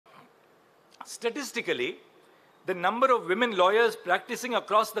Statistically, the number of women lawyers practicing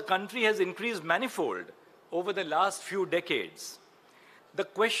across the country has increased manifold over the last few decades. The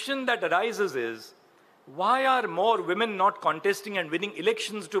question that arises is, why are more women not contesting and winning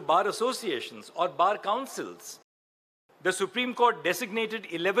elections to bar associations or bar councils? The Supreme Court designated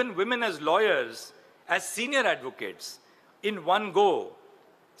 11 women as lawyers, as senior advocates, in one go,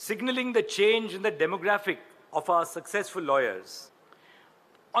 signaling the change in the demographic of our successful lawyers.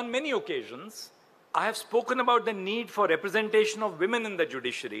 On many occasions, I have spoken about the need for representation of women in the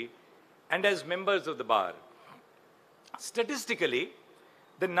judiciary and as members of the bar. Statistically,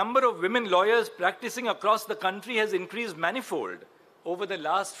 the number of women lawyers practicing across the country has increased manifold over the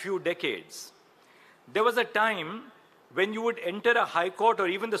last few decades. There was a time when you would enter a high court or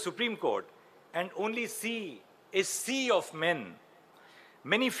even the Supreme Court and only see a sea of men.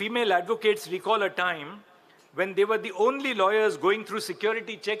 Many female advocates recall a time when they were the only lawyers going through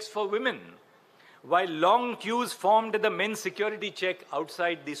security checks for women, while long queues formed at the men's security check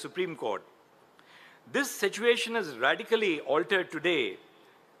outside the Supreme Court. This situation is radically altered today,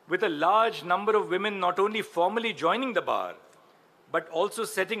 with a large number of women not only formally joining the bar, but also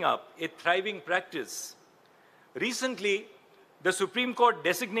setting up a thriving practice. Recently, the Supreme Court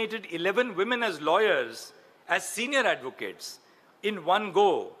designated 11 women as lawyers, as senior advocates, in one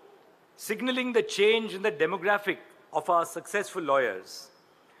go, signaling the change in the demographic of our successful lawyers.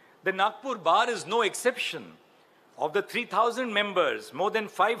 The Nagpur bar is no exception. Of the 3,000 members, more than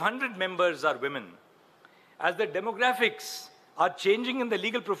 500 members are women. As the demographics are changing in the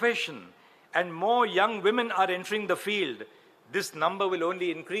legal profession and more young women are entering the field, this number will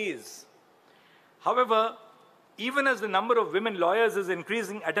only increase. However, even as the number of women lawyers is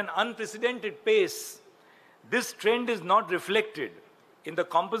increasing at an unprecedented pace, this trend is not reflected in the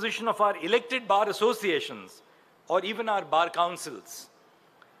composition of our elected bar associations or even our bar councils.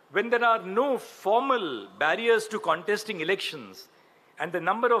 When there are no formal barriers to contesting elections and the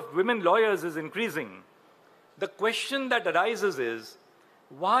number of women lawyers is increasing, the question that arises is,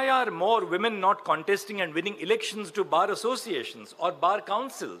 why are more women not contesting and winning elections to bar associations or bar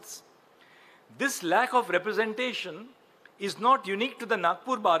councils? This lack of representation is not unique to the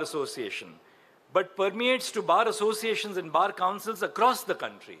Nagpur Bar Association, but permeates to bar associations and bar councils across the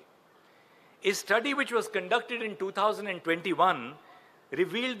country. A study which was conducted in 2021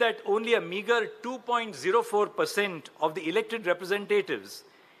 revealed that only a meager 2.04% of the elected representatives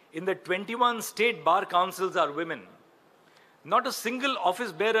in the 21 state bar councils are women. Not a single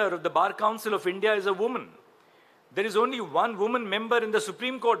office bearer of the Bar Council of India is a woman. There is only one woman member in the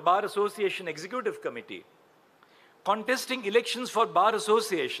Supreme Court Bar Association Executive Committee. Contesting elections for bar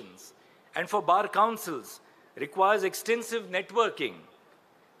associations and for bar councils requires extensive networking,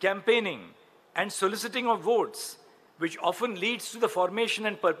 campaigning, and soliciting of votes, which often leads to the formation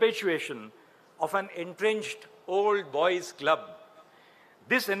and perpetuation of an entrenched old boys club.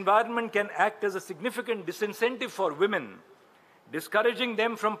 This environment can act as a significant disincentive for women, discouraging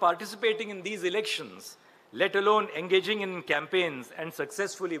them from participating in these elections, let alone engaging in campaigns and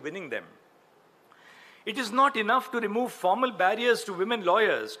successfully winning them. It is not enough to remove formal barriers to women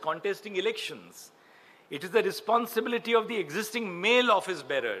lawyers contesting elections. It is the responsibility of the existing male office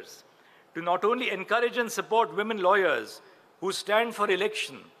bearers to not only encourage and support women lawyers who stand for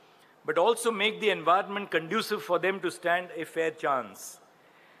election, but also make the environment conducive for them to stand a fair chance.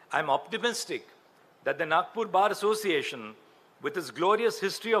 I am optimistic that the Nagpur Bar Association, with its glorious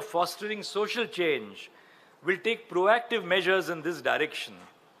history of fostering social change, will take proactive measures in this direction.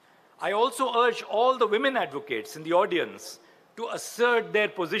 I also urge all the women advocates in the audience to assert their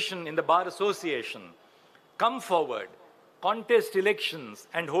position in the Bar Association, come forward, contest elections,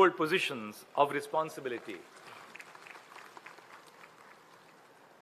 and hold positions of responsibility.